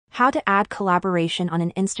How to add collaboration on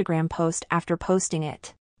an Instagram post after posting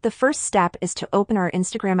it. The first step is to open our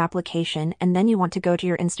Instagram application, and then you want to go to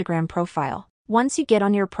your Instagram profile. Once you get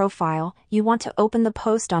on your profile, you want to open the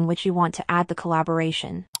post on which you want to add the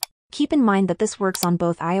collaboration. Keep in mind that this works on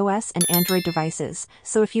both iOS and Android devices,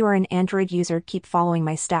 so if you are an Android user, keep following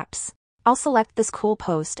my steps. I'll select this cool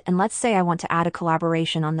post, and let's say I want to add a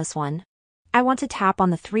collaboration on this one. I want to tap on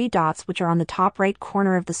the three dots which are on the top right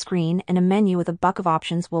corner of the screen, and a menu with a bucket of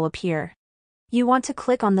options will appear. You want to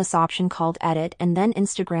click on this option called Edit, and then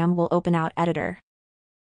Instagram will open out Editor.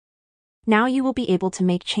 Now you will be able to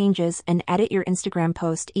make changes and edit your Instagram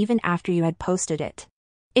post even after you had posted it.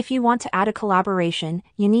 If you want to add a collaboration,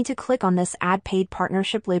 you need to click on this Add Paid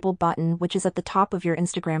Partnership label button, which is at the top of your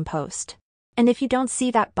Instagram post. And if you don't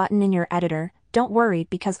see that button in your editor, don't worry,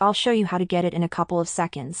 because I'll show you how to get it in a couple of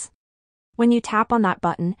seconds. When you tap on that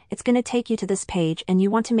button, it's going to take you to this page, and you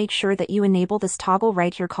want to make sure that you enable this toggle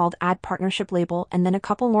right here called Add Partnership Label, and then a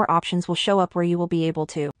couple more options will show up where you will be able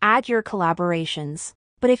to add your collaborations.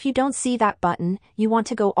 But if you don't see that button, you want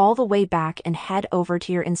to go all the way back and head over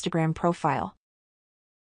to your Instagram profile.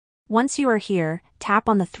 Once you are here, tap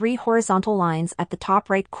on the three horizontal lines at the top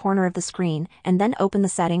right corner of the screen, and then open the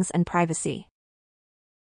Settings and Privacy.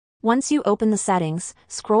 Once you open the settings,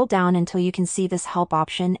 scroll down until you can see this Help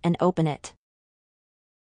option and open it.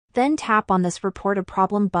 Then tap on this Report a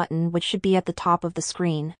Problem button, which should be at the top of the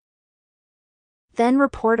screen. Then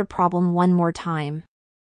report a problem one more time.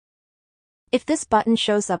 If this button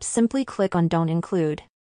shows up, simply click on Don't Include.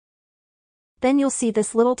 Then you'll see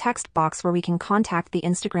this little text box where we can contact the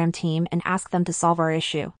Instagram team and ask them to solve our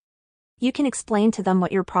issue. You can explain to them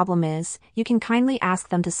what your problem is. You can kindly ask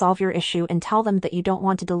them to solve your issue and tell them that you don't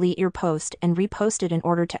want to delete your post and repost it in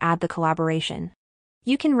order to add the collaboration.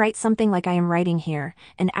 You can write something like I am writing here,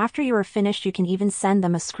 and after you are finished you can even send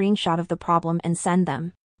them a screenshot of the problem and send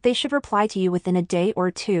them. They should reply to you within a day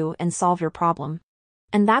or two and solve your problem.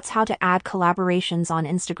 And that's how to add collaborations on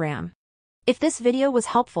Instagram. If this video was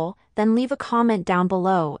helpful, then leave a comment down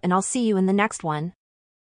below, and I'll see you in the next one.